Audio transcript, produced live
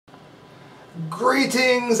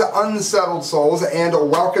Greetings, unsettled souls, and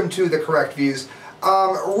welcome to The Correct Views.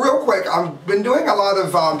 Real quick, I've been doing a lot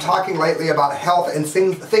of talking lately about health and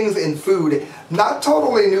things in food. Not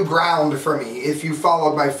totally new ground for me. If you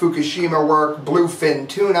followed my Fukushima work, bluefin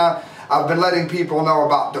tuna, I've been letting people know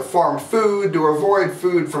about deformed food, to avoid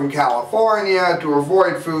food from California, to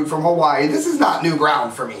avoid food from Hawaii. This is not new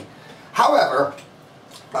ground for me. However,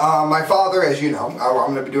 my father, as you know,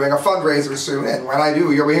 I'm going to be doing a fundraiser soon, and when I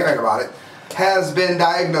do, you'll be hearing about it, has been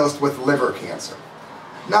diagnosed with liver cancer.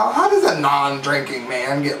 Now, how does a non-drinking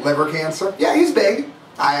man get liver cancer? Yeah, he's big.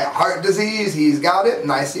 Heart disease, he's got it,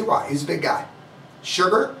 and I see why. He's a big guy.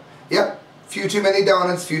 Sugar? Yep. Few too many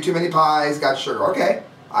donuts, few too many pies, got sugar. Okay.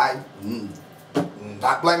 I'm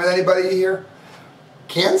not blaming anybody here.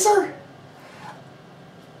 Cancer?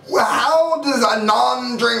 Well, how does a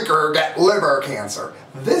non-drinker get liver cancer?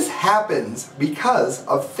 This happens because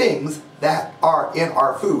of things that are in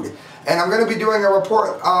our food. And I'm going to be doing a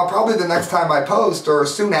report probably the next time I post or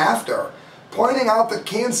soon after, pointing out that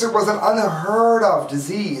cancer was an unheard of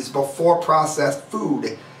disease before processed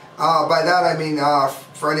food. By that I mean,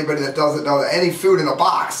 for anybody that doesn't know, any food in a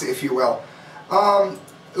box, if you will.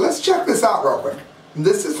 Let's check this out real quick.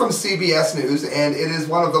 This is from CBS News, and it is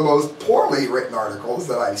one of the most poorly written articles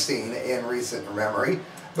that I've seen in recent memory.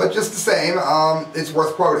 But just the same, it's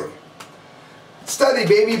worth quoting. Study: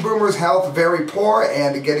 baby boomers' health very poor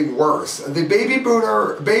and getting worse. The baby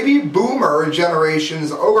boomer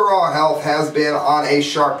generation's overall health has been on a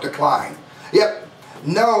sharp decline. Yep,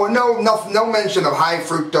 no mention of high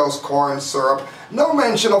fructose corn syrup. No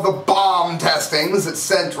mention of the bomb testings that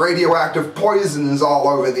sent radioactive poisons all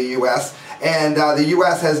over the U.S. And the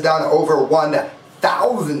U.S. has done over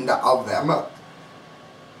 1,000 of them.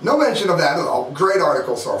 No mention of that at all. Great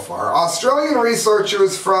article so far. Australian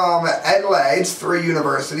researchers from Adelaide's 3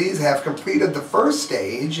 universities have completed the first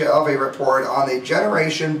stage of a report on a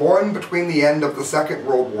generation born between the end of the Second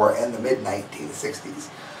World War and the mid-1960s.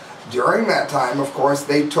 During that time, of course,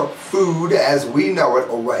 they took food as we know it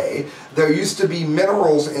away. There used to be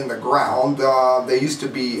minerals in the ground. They used to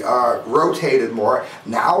be rotated more.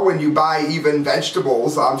 Now when you buy even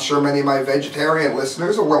vegetables, I'm sure many of my vegetarian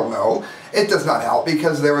listeners will know, it does not help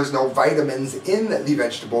because there is no vitamins in the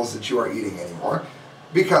vegetables that you are eating anymore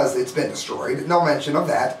because it's been destroyed. No mention of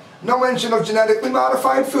that. No mention of genetically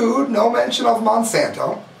modified food. No mention of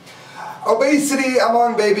Monsanto. Obesity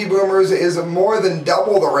among baby boomers is more than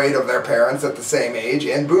double the rate of their parents at the same age,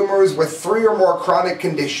 and boomers with 3 or more chronic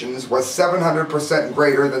conditions was 700%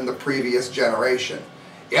 greater than the previous generation.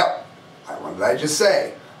 Yep, what did I just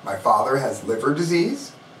say? My father has liver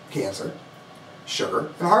disease, cancer,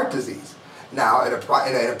 sugar, and heart disease. Now, in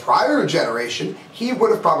a prior generation, he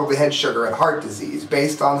would have probably had sugar and heart disease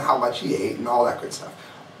based on how much he ate and all that good stuff.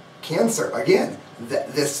 Cancer, again, the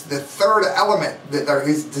third element, that there are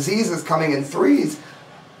these diseases coming in threes.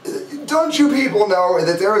 Don't you people know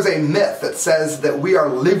that there is a myth that says that we are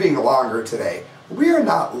living longer today? We are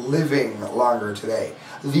not living longer today.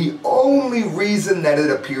 The only reason that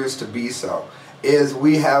it appears to be so is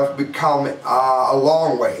we have become a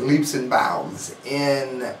long way, leaps and bounds,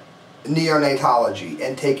 in neonatology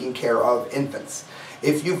and taking care of infants.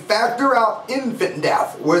 If you factor out infant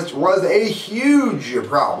death, which was a huge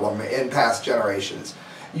problem in past generations,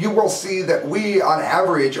 you will see that we, on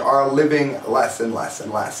average, are living less and less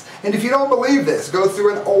and less. And if you don't believe this, go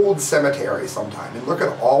through an old cemetery sometime and look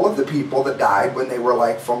at all of the people that died when they were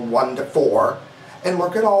like from 1 to 4, and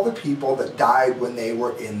look at all the people that died when they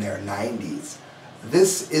were in their 90s.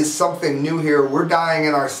 This is something new here. We're dying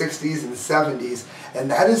in our 60s and 70s,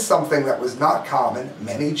 and that is something that was not common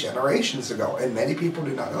many generations ago, and many people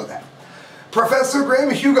do not know that. Professor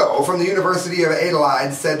Graham Hugo from the University of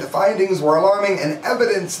Adelaide said the findings were alarming and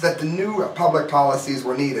evidence that the new public policies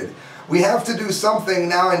were needed. We have to do something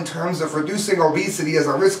now in terms of reducing obesity as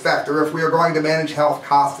a risk factor if we are going to manage health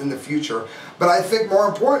costs in the future. But I think more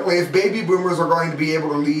importantly, if baby boomers are going to be able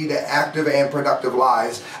to lead active and productive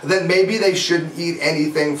lives, then maybe they shouldn't eat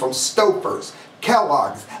anything from Stouffer's,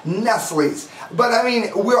 Kellogg's, Nestle's. But I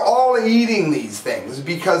mean, we're all eating these things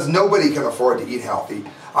because nobody can afford to eat healthy.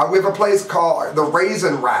 We have a place called the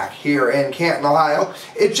Raisin Rack here in Canton, Ohio.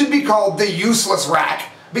 It should be called the Useless Rack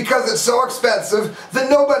because it's so expensive that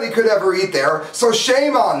nobody could ever eat there. So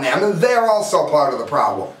shame on them. They're also part of the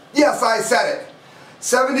problem. Yes, I said it.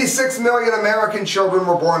 76 million American children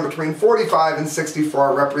were born between 45 and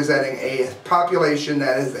 64, representing a population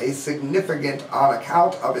that is a significant on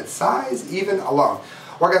account of its size, even alone.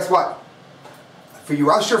 Well, guess what? For you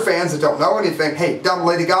Usher fans that don't know anything, hey, dumb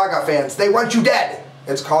Lady Gaga fans, they want you dead.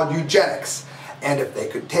 It's called eugenics. And if they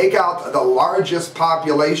could take out the largest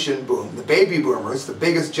population boom, the baby boomers, the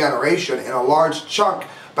biggest generation, in a large chunk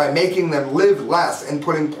by making them live less and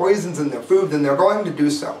putting poisons in their food, then they're going to do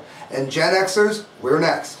so. And Gen Xers, we're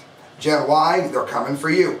next. Gen Y, they're coming for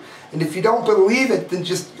you. And if you don't believe it, then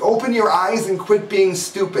just open your eyes and quit being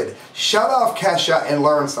stupid. Shut off Kesha and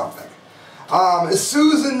learn something.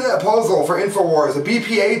 Susan Posel for InfoWars. The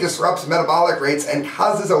BPA disrupts metabolic rates and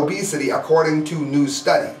causes obesity according to new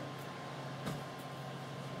study.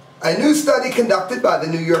 A new study conducted by the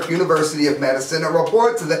New York University of Medicine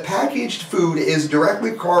reports that packaged food is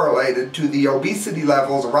directly correlated to the obesity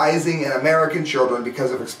levels rising in American children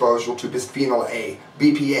because of exposure to bisphenol A,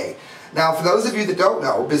 BPA. Now, for those of you that don't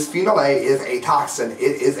know, bisphenol A is a toxin.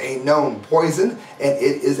 It is a known poison, and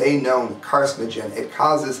it is a known carcinogen. It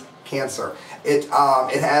causes cancer. It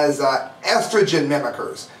has estrogen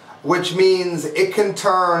mimickers, which means it can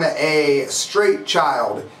turn a straight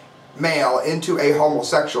child, male, into a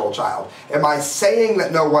homosexual child. Am I saying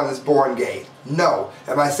that no one is born gay? No.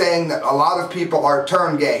 Am I saying that a lot of people are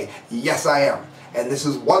turned gay? Yes, I am. And this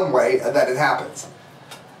is one way that it happens.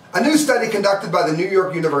 A new study conducted by the New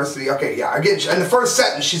York University, again, in the first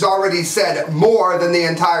sentence, she's already said more than the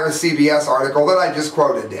entire CBS article that I just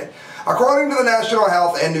quoted did. According to the National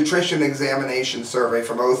Health and Nutrition Examination Survey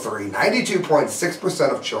from 2003,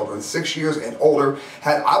 92.6% of children 6 years and older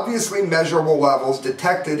had obviously measurable levels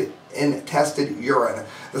detected in tested urine.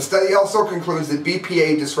 The study also concludes that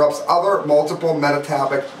BPA disrupts other multiple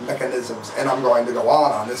metabolic mechanisms, and I'm going to go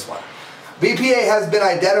on this one. BPA has been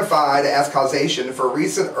identified as causation for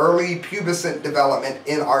recent early pubescent development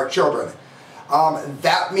in our children.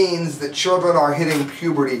 That means that children are hitting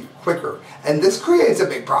puberty quicker. And this creates a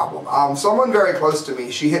big problem. Someone very close to me,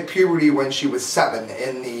 she hit puberty when she was 7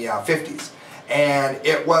 in the 50s. And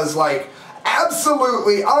it was like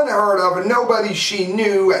absolutely unheard of, and nobody she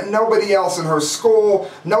knew, nobody else in her school,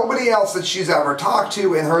 nobody else that she's ever talked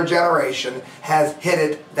to in her generation has hit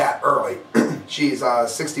it that early. She's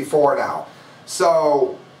 64 now.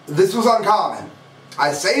 So this was uncommon.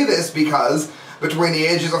 I say this because between the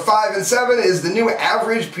ages of 5 and 7 is the new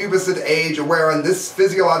average pubescent age, wherein this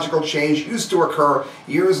physiological change used to occur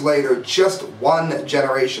years later, just 1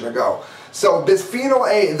 generation ago. So bisphenol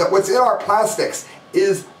A, what's in our plastics,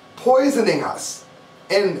 is poisoning us.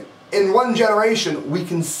 And in 1 generation, we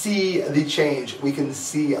can see the change. We can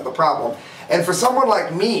see the problem. And for someone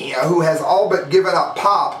like me, who has all but given up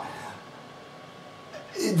pop,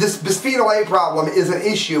 this bisphenol A problem is an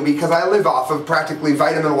issue because I live off of practically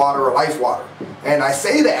vitamin water or life water. And I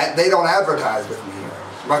say that, they don't advertise with me.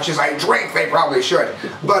 As much as I drink, they probably should.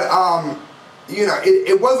 But, you know,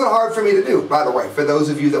 it wasn't hard for me to do, by the way, for those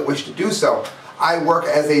of you that wish to do so. I work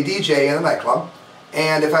as a DJ in a nightclub,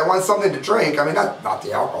 and if I want something to drink, I mean, not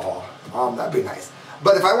the alcohol, that'd be nice.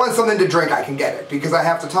 But if I want something to drink, I can get it, because I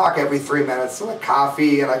have to talk every 3 minutes, so like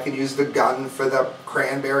coffee, and I can use the gun for the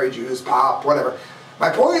cranberry juice, pop, whatever. My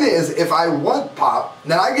point is, if I want pop,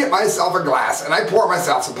 then I get myself a glass and I pour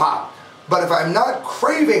myself some pop. But if I'm not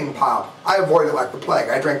craving pop, I avoid it like the plague.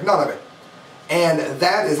 I drink none of it. And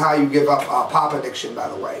that is how you give up pop addiction, by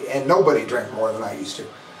the way. And nobody drank more than I used to.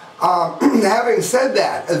 Having said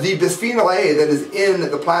that, the bisphenol A that is in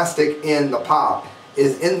the plastic in the pop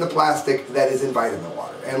is in the plastic that is in vitamin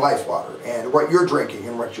water and life water. And what you're drinking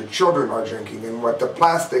and what your children are drinking and what the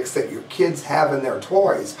plastics that your kids have in their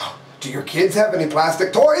toys. Do your kids have any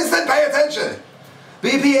plastic toys? Then pay attention!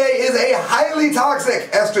 BPA is a highly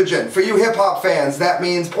toxic estrogen. For you hip-hop fans, that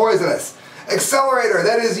means poisonous. Accelerator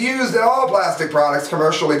that is used in all plastic products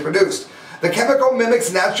commercially produced. The chemical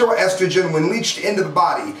mimics natural estrogen when leached into the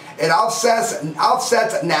body. It offsets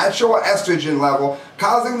natural estrogen level,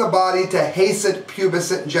 causing the body to hasten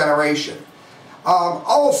pubescent generation.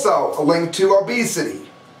 Also linked to obesity.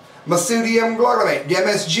 Sodium glutamate,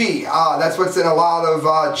 MSG, that's what's in a lot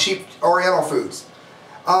of cheap Oriental foods.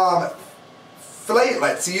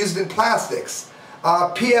 Platelets used in plastics.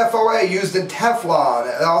 PFOA used in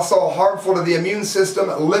Teflon, and also harmful to the immune system,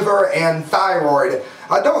 liver, and thyroid.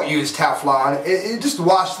 Don't use Teflon. Just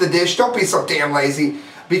wash the dish. Don't be so damn lazy,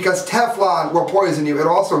 because Teflon will poison you.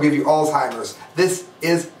 It'll also give you Alzheimer's. This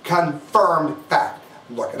is confirmed fact.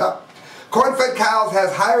 Look it up. Corn-fed cows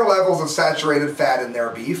has higher levels of saturated fat in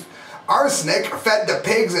their beef. Arsenic fed to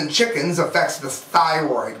pigs and chickens affects the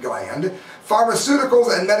thyroid gland.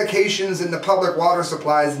 Pharmaceuticals and medications in the public water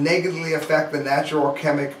supplies negatively affect the natural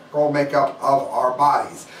chemical makeup of our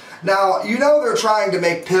bodies. Now, you know they're trying to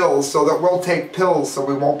make pills so that we'll take pills so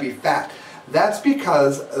we won't be fat. That's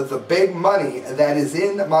because of the big money that is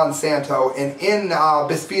in Monsanto and in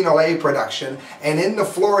bisphenol A production and in the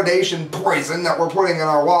fluoridation poison that we're putting in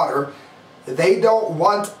our water. They don't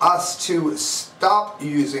want us to stop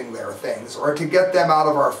using their things or to get them out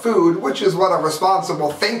of our food, which is what a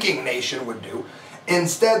responsible thinking nation would do.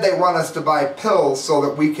 Instead, they want us to buy pills so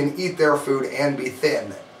that we can eat their food and be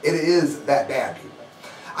thin. It is that bad, people.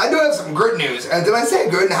 I do have some good news. And did I say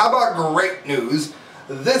good? And how about great news?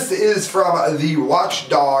 This is from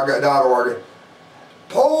thewatchdog.org.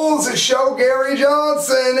 Polls show Gary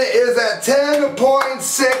Johnson is at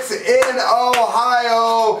 10.6 in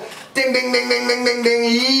Ohio. Ding, ding, ding, ding, ding, ding, ding.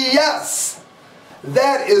 Yes!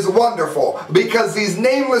 That is wonderful, because these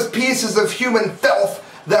nameless pieces of human filth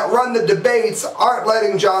that run the debates aren't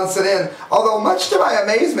letting Johnson in. Although, much to my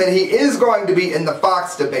amazement, he is going to be in the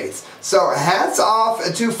Fox debates. So hats off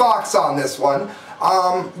to Fox on this one.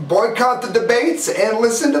 Boycott the debates and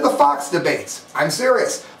listen to the Fox debates. I'm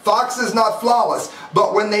serious. Fox is not flawless,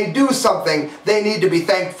 but when they do something, they need to be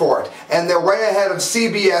thanked for it. And they're way ahead of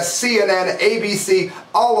CBS, CNN, ABC,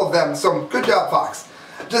 all of them. So good job, Fox.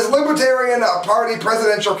 Does Libertarian Party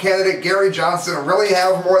presidential candidate Gary Johnson really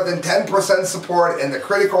have more than 10% support in the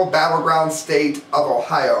critical battleground state of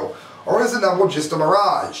Ohio? Or is the number just a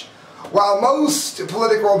mirage? While most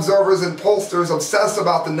political observers and pollsters obsess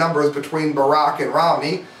about the numbers between Barack and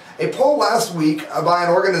Romney, a poll last week by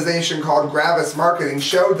an organization called Gravis Marketing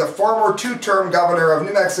showed the former two-term governor of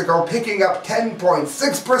New Mexico picking up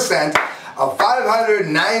 10.6% of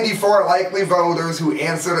 594 likely voters who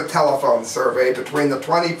answered a telephone survey between the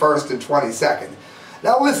 21st and 22nd.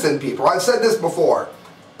 Now listen, people, I've said this before.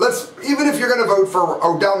 Even if you're going to vote for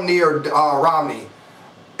O'Dumney or Romney,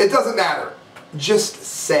 it doesn't matter. Just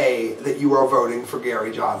say that you are voting for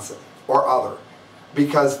Gary Johnson or other,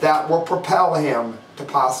 because that will propel him to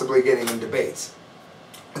possibly getting in debates.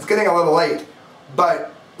 It's getting a little late,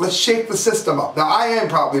 but let's shake the system up. Now, I am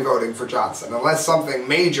probably voting for Johnson, unless something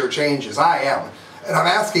major changes. I am. And I'm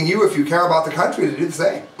asking you, if you care about the country, to do the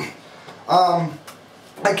same.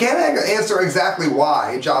 I can't answer exactly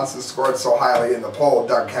why Johnson scored so highly in the poll,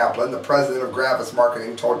 Doug Kaplan, the president of Gravis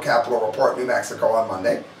Marketing, told Capitol Report New Mexico on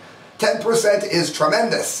Monday. 10% is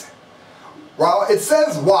tremendous. Well, it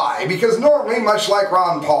says why, because normally, much like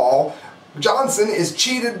Ron Paul, Johnson is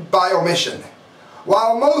cheated by omission.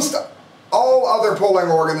 While all other polling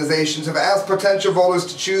organizations have asked potential voters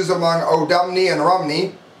to choose among O'Dumney and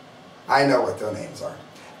Romney, I know what their names are,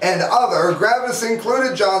 and other, Gravis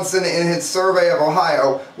included Johnson in its survey of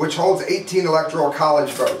Ohio, which holds 18 electoral college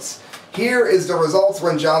votes. Here is the results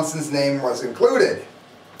when Johnson's name was included.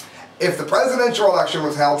 If the presidential election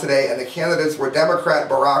was held today and the candidates were Democrat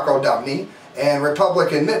Barack O'Dumney and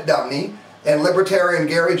Republican Mitt Romney and Libertarian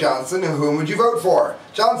Gary Johnson, whom would you vote for?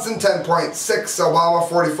 Johnson 10.6, Obama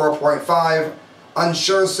 44.5,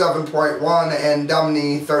 unsure 7.1, and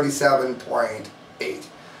Romney 37.8.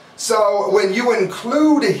 So when you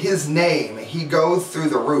include his name, he goes through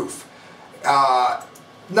the roof.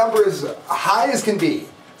 Numbers high as can be.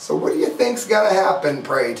 So what do you think's gonna happen,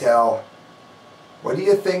 pray tell? What do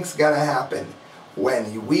you think's gonna happen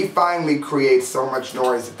when we finally create so much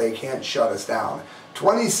noise that they can't shut us down?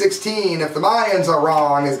 2016, if the Mayans are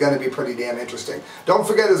wrong, is going to be pretty damn interesting. Don't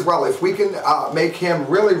forget as well, if we can make him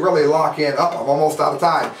really, really lock in, I'm almost out of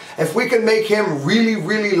time. If we can make him really,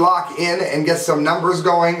 really lock in and get some numbers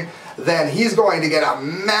going, then he's going to get a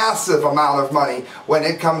massive amount of money when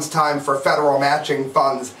it comes time for federal matching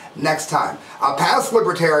funds next time. Past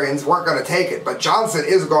libertarians weren't going to take it, but Johnson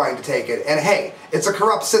is going to take it. And hey, it's a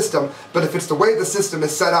corrupt system, but if it's the way the system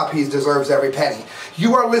is set up, he deserves every penny.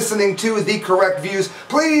 You are listening to The Correct Views.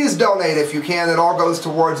 Please donate if you can. It all goes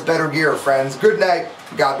towards better gear, friends. Good night.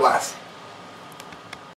 God bless.